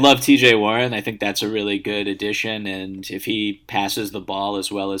 yeah, I love TJ Warren. I think that's a really good addition. And if he passes the ball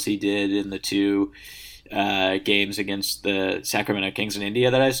as well as he did in the 2 games against the Sacramento Kings in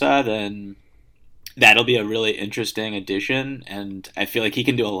India that I saw, then that'll be a really interesting addition. And I feel like he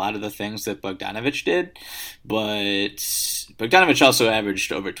can do a lot of the things that Bogdanovich did, but Bogdanovich also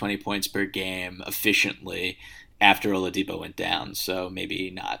averaged over 20 points per game efficiently after Oladipo went down, so maybe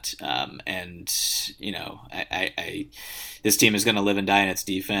not. This team is going to live and die in its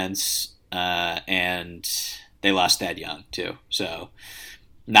defense, and they lost Thad Young too, so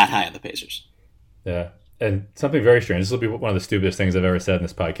not high on the Pacers. Yeah, and something very strange. This will be one of the stupidest things I've ever said in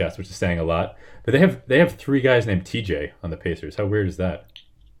this podcast, which is saying a lot. But they have 3 guys named TJ on the Pacers. How weird is that?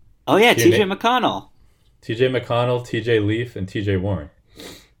 Oh yeah, TJ McConnell. T.J. McConnell, T.J. Leaf, and T.J. Warren.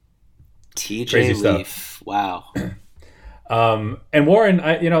 T.J. Leaf. Wow. And Warren,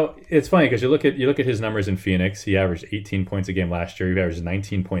 it's funny because you look at his numbers in Phoenix. He averaged 18 points a game last year. He averaged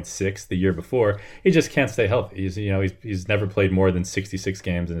 19.6 the year before. He just can't stay healthy. He's never played more than 66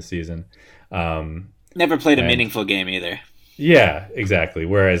 games in a season. Never played a meaningful game either. Yeah, exactly.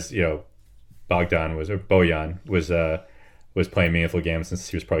 Whereas Bojan was playing meaningful games since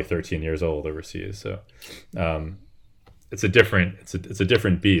he was probably 13 years old overseas. So it's a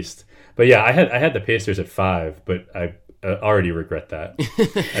different beast. But yeah, I had the Pacers at 5, but I already regret that.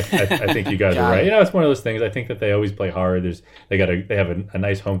 I think you guys are right. It's one of those things. I think that they always play hard. They have a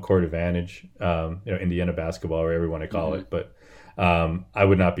nice home court advantage. Indiana basketball, or whatever you want to call it. But I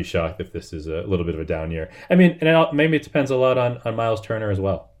would not be shocked if this is a little bit of a down year. I mean, and maybe it depends a lot on Miles Turner as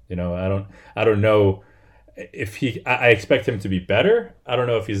well. I don't know if I expect him to be better. I don't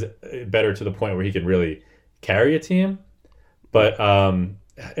know if he's better to the point where he can really carry a team, but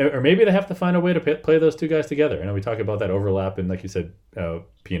or maybe they have to find a way to play those two guys together. I know we talk about that overlap, and like you said,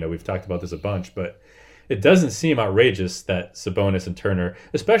 Pino, we've talked about this a bunch, but it doesn't seem outrageous that Sabonis and Turner,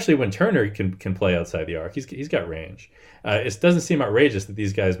 especially when Turner can play outside the arc, he's got range. It doesn't seem outrageous that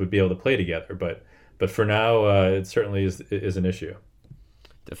these guys would be able to play together, but for now, it certainly is an issue.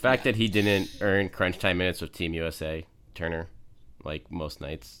 The fact that he didn't earn crunch time minutes with Team USA, Turner, like most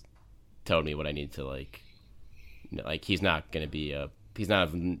nights, told me what I need to he's not going to be he's not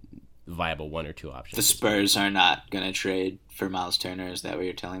a viable 1 or 2 option. The Spurs are not going to trade for Miles Turner. Is that what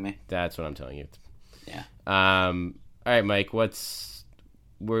you're telling me? That's what I'm telling you. Yeah. All right, Mike. Where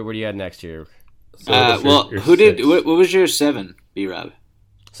do you at next year? So what was your 7, B-Rob?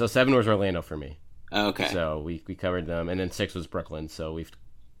 So 7 was Orlando for me. Oh, okay. So we covered them, and then 6 was Brooklyn. So we've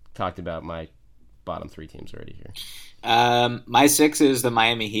talked about my bottom 3 teams already here. My 6 is the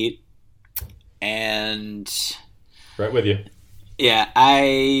Miami Heat, and right with you. Yeah,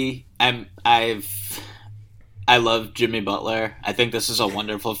 I love Jimmy Butler. I think this is a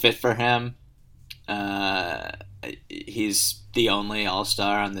wonderful fit for him. He's the only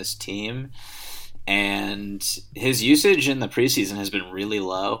All-Star on this team, and his usage in the preseason has been really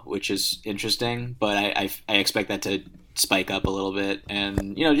low, which is interesting. But I expect that to spike up a little bit.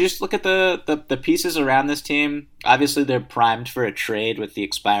 And just look at the pieces around this team. Obviously, they're primed for a trade with the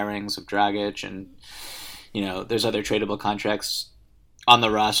expirings of Dragic, and there's other tradable contracts on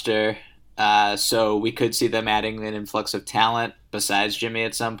the roster. So we could see them adding an influx of talent besides Jimmy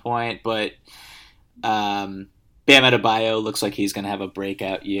at some point. But Bam Adebayo looks like he's going to have a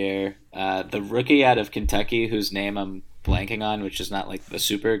breakout year. The rookie out of Kentucky, whose name I'm blanking on, which is not like the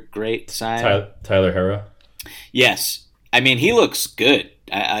super great sign. Tyler Hero. Yes. I mean, he looks good.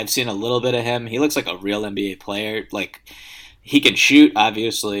 I've seen a little bit of him. He looks like a real NBA player. Like, he can shoot,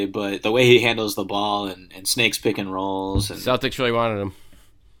 obviously, but the way he handles the ball and snakes pick and rolls. And, Celtics really wanted him.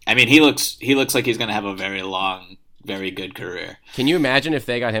 I mean, he looks like he's going to have a very long, very good career. Can you imagine if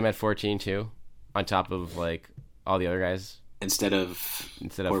they got him at 14 too, on top of like all the other guys? Instead of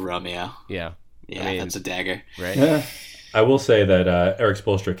Romeo. Yeah. Yeah, I mean, that's a dagger. Right? Yeah. I will say that Eric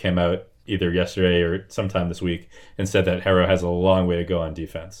Spoelstra came out either yesterday or sometime this week and said that Harrow has a long way to go on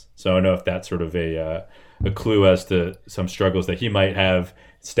defense. So I don't know if that's sort of a clue as to some struggles that he might have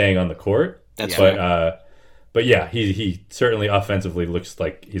staying on the court. That's right. But yeah, he certainly offensively looks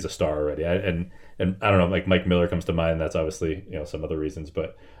like he's a star already. And I don't know, like Mike Miller comes to mind. That's obviously some other reasons,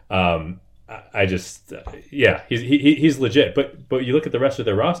 but I just he's legit. But you look at the rest of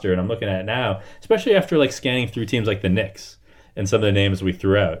their roster, and I'm looking at it now, especially after like scanning through teams like the Knicks and some of the names we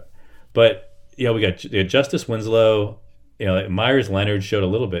threw out. But we got Justice Winslow. Like Myers Leonard showed a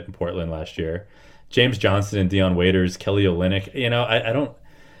little bit in Portland last year. James Johnson and Dion Waiters, Kelly Olynyk. I don't.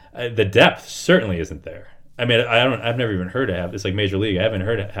 The depth certainly isn't there. I mean, I've never even heard of half. It's like Major League. I haven't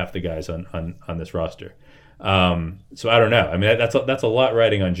heard of half the guys on this roster. So I don't know. I mean, that's a lot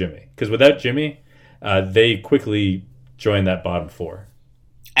riding on Jimmy, because without Jimmy, they quickly join that bottom 4.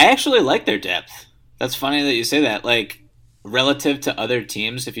 I actually like their depth. That's funny that you say that. Like, relative to other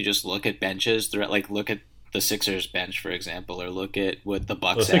teams, if you just look at benches, look at the Sixers bench, for example, or look at what the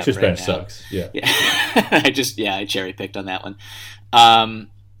Bucks have Sixers right bench now. Sucks. Yeah. I cherry picked on that one.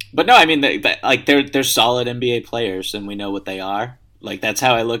 But no, I mean, they're solid NBA players, and we know what they are. Like, that's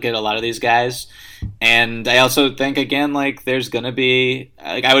how I look at a lot of these guys. And I also think, again, like, there's going to be,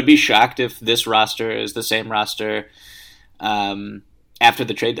 like, I would be shocked if this roster is the same roster after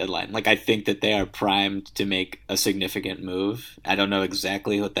the trade deadline. Like, I think that they are primed to make a significant move. I don't know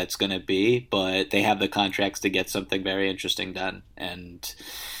exactly what that's going to be, but they have the contracts to get something very interesting done. And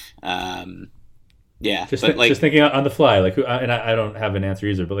Yeah, Just but just thinking on the fly, like who, and I don't have an answer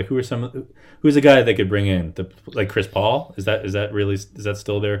either, but like who's a guy they could bring in to, like Chris Paul? Is that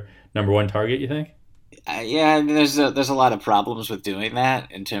still their number one target? You think? yeah, I mean, there's a lot of problems with doing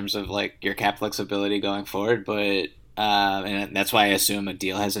that in terms of like your cap flexibility going forward, but and that's why I assume a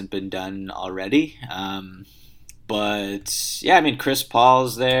deal hasn't been done already. But yeah, I mean, Chris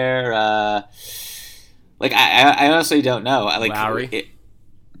Paul's there. Like I honestly don't know. Like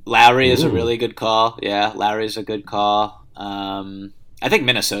Lowry is a really good call. Yeah, Lowry's a good call. I think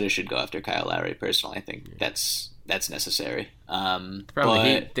Minnesota should go after Kyle Lowry. Personally, I think that's necessary.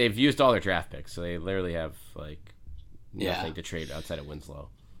 Probably they've used all their draft picks, so they literally have like nothing to trade outside of Winslow.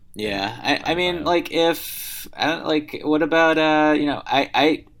 Yeah, I mean, like if I don't like, what about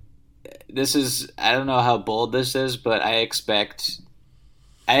this is, I don't know how bold this is, but I expect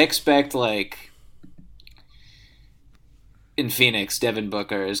like in Phoenix, Devin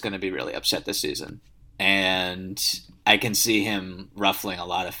Booker is going to be really upset this season, and I can see him ruffling a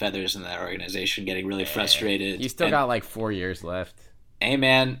lot of feathers in that organization, getting really frustrated. He's still got like 4 years left. Hey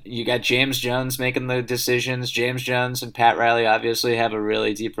man, you got James Jones making the decisions. James Jones and Pat Riley obviously have a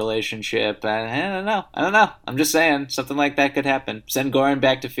really deep relationship. I don't know. I'm just saying something like that could happen. Send Goran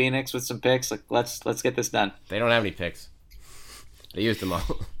back to Phoenix with some picks. Like let's get this done. They don't have any picks. They used them all.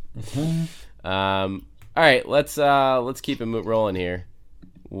 All right, let's keep it rolling here.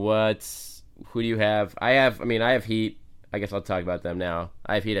 Who do you have? I have Heat. I guess I'll talk about them now.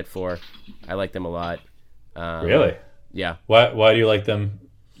 I have Heat at 4. I like them a lot. Really? Yeah. Why do you like them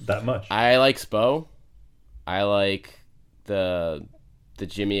that much? I like Spo. I like the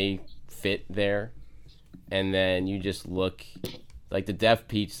Jimmy fit there. And then you just look like the depth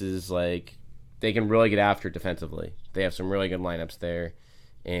pieces, like they can really get after it defensively. They have some really good lineups there.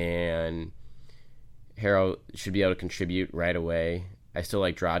 And Harrell should be able to contribute right away. I still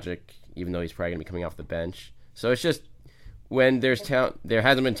like Dragic, even though he's probably going to be coming off the bench. So it's just when there's talent, there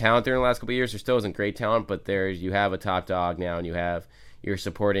hasn't been talent there in the last couple of years. There still isn't great talent, but you have a top dog now, and you're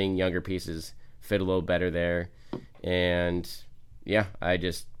supporting younger pieces fit a little better there. And yeah, I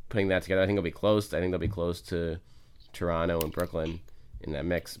just putting that together. I think it'll be close. I think they'll be close to Toronto and Brooklyn in that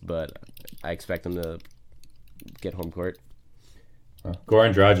mix, but I expect them to get home court.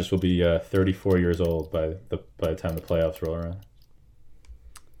 Goran Dragic will be 34 years old by the time the playoffs roll around.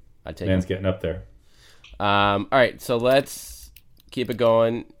 Man's getting up there. All right, so let's keep it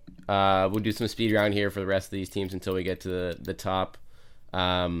going. We'll do some speed round here for the rest of these teams until we get to the top.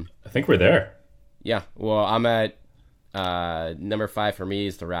 I think we're there. Yeah, well, I'm at number 5 for me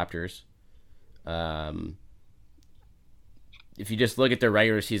is the Raptors. If you just look at their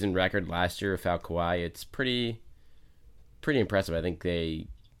regular season record last year without Kawhi, it's pretty impressive. I think they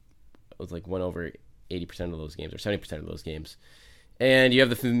was like won over 80% of those games or 70% of those games. And you have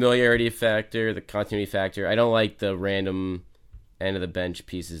the familiarity factor, the continuity factor. I don't like the random end of the bench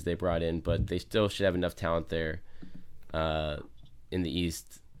pieces they brought in, but they still should have enough talent there in the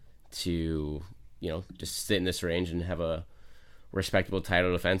East to, just sit in this range and have a respectable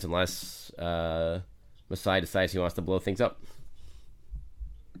title defense unless Masai decides he wants to blow things up.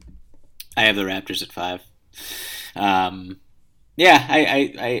 I have the Raptors at 5. Yeah,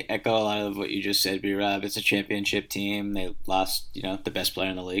 I echo a lot of what you just said, B-Rob. It's a championship team. They lost, the best player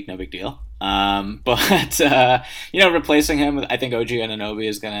in the league. No big deal. But replacing him with, I think OG Anunoby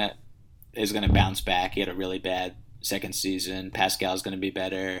is gonna bounce back. He had a really bad second season. Pascal's gonna be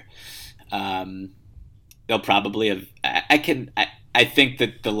better. They'll probably have. I think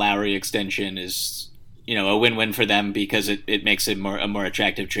that the Lowry extension is, a win-win for them because it makes it a more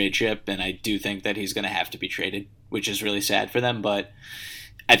attractive trade chip, and I do think that he's going to have to be traded, which is really sad for them. But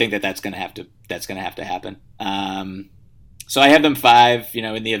I think that's going to have to happen. So I have them 5.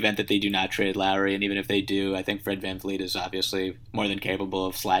 In the event that they do not trade Lowry, and even if they do, I think Fred VanVleet is obviously more than capable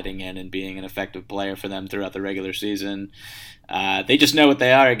of sliding in and being an effective player for them throughout the regular season. They just know what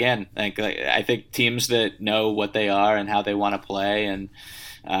they are. Again, I think teams that know what they are and how they want to play, and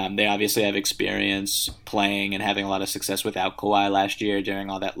they obviously have experience playing and having a lot of success without Kawhi last year during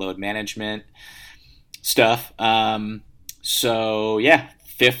all that load management stuff. So yeah,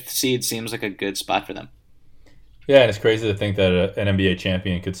 5th seed seems like a good spot for them. Yeah, and it's crazy to think that an NBA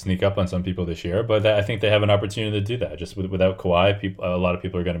champion could sneak up on some people this year, but I think they have an opportunity to do that. Just without Kawhi, a lot of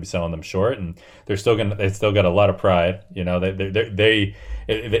people are going to be selling them short, and they still got a lot of pride. They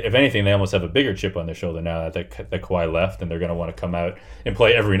if anything, they almost have a bigger chip on their shoulder now that Kawhi left, and they're going to want to come out and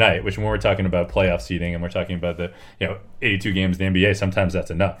play every night. Which, when we're talking about playoff seeding and we're talking about the 82 games in the NBA, sometimes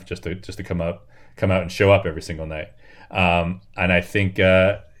that's enough just to come out and show up every single night. And I think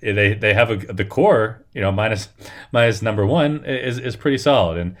they have the core, minus number one is pretty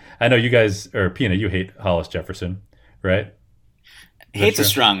solid. And I know you guys, or Pina, you hate Hollis Jefferson, right? Hate's a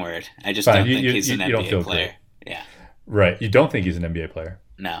strong word. I just don't think he's an NBA player. Great. Yeah. Right. You don't think he's an NBA player?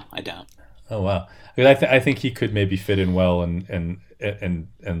 No, I don't. Oh wow. I think he could maybe fit in well in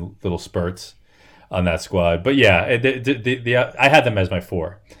little spurts on that squad. But yeah, I had them as my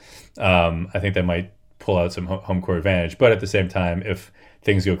 4. I think they might pull out some home court advantage, but at the same time, if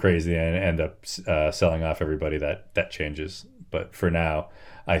things go crazy and end up selling off everybody, that changes. But for now,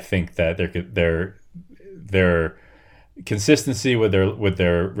 I think that their consistency with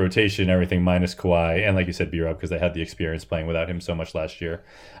their rotation, everything minus Kawhi, and like you said, B-Rob, because they had the experience playing without him so much last year,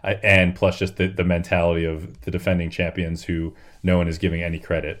 and plus just the mentality of the defending champions who no one is giving any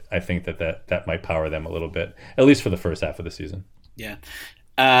credit. I think that might power them a little bit, at least for the first half of the season. Yeah.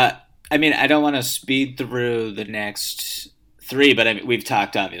 I mean, I don't want to speed through the next 3, but we've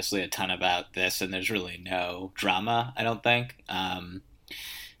talked obviously a ton about this, and there's really no drama, I don't think. I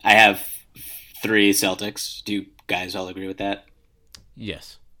have 3 Celtics. Do you guys all agree with that?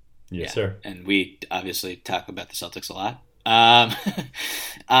 Yes. Yes, sir. And we obviously talk about the Celtics a lot.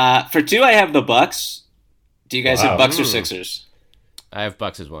 For 2, I have the Bucks. Do you guys have Bucks or Sixers? I have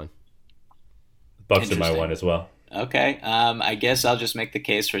Bucks as 1. Bucks are my 1 as well. Okay. I guess I'll just make the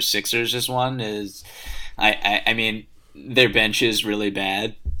case for Sixers as 1. I mean, their bench is really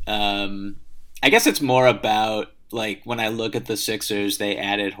bad. I guess it's more about, like, when I look at the Sixers, they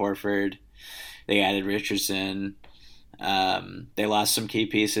added Horford, they added Richardson. They lost some key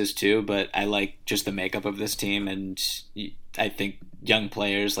pieces too, but I like just the makeup of this team, and I think young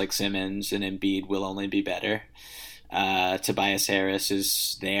players like Simmons and Embiid will only be better. Tobias Harris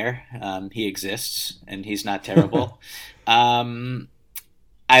is there. He exists, and he's not terrible.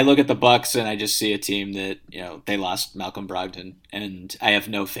 I look at the Bucks, and I just see a team that, they lost Malcolm Brogdon, and I have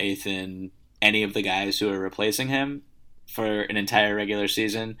no faith in any of the guys who are replacing him for an entire regular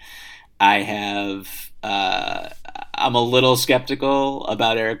season. I'm a little skeptical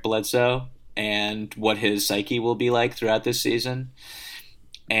about Eric Bledsoe and what his psyche will be like throughout this season.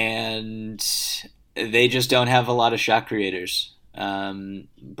 And they just don't have a lot of shot creators.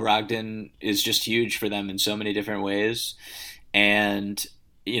 Brogdon is just huge for them in so many different ways. And,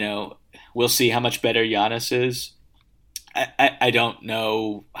 we'll see how much better Giannis is. I don't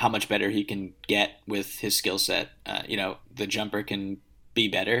know how much better he can get with his skill set. The jumper can be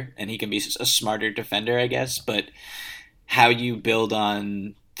better, and he can be a smarter defender, I guess. But how you build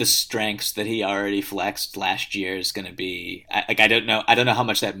on the strengths that he already flexed last year is going to be I don't know how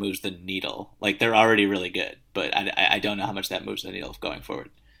much that moves the needle. Like, they're already really good, but I don't know how much that moves the needle going forward.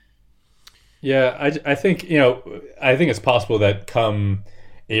 Yeah, I think it's possible that come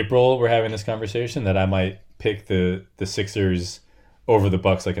April we're having this conversation that I might pick the Sixers over the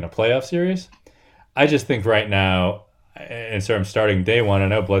Bucks, like in a playoff series. I just think right now, and so I'm starting day 1. I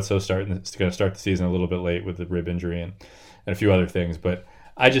know Bledsoe's going to start the season a little bit late with the rib injury and a few other things, but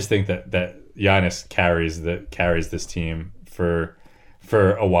I just think that Giannis carries this team for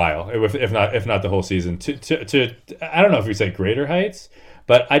a while, if not the whole season. To I don't know if we say greater heights,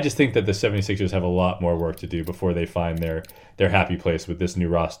 but I just think that the 76ers have a lot more work to do before they find their happy place with this new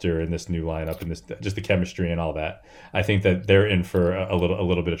roster and this new lineup and this just the chemistry and all that. I think that they're in for a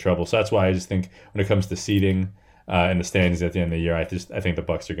little bit of trouble. So that's why I just think when it comes to seeding in the standings at the end of the year, I think the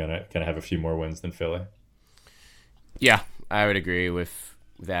Bucks are gonna have a few more wins than Philly. Yeah, I would agree with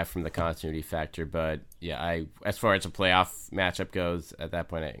that from the continuity factor. But yeah, as far as a playoff matchup goes, at that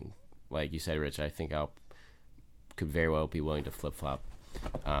point, like you said, Rich, I think I could very well be willing to flip flop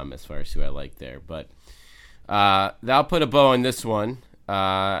as far as who I like there. But that'll put a bow on this one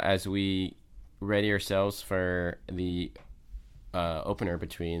as we ready ourselves for the opener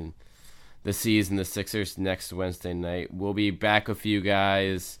between the C's and the Sixers next Wednesday night. We'll be back with you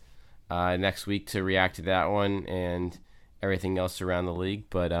guys next week to react to that one and everything else around the league.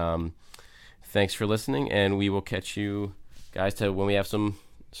 But thanks for listening, and we will catch you guys when we have some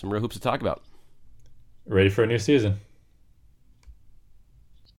real hoops to talk about. Ready for a new season.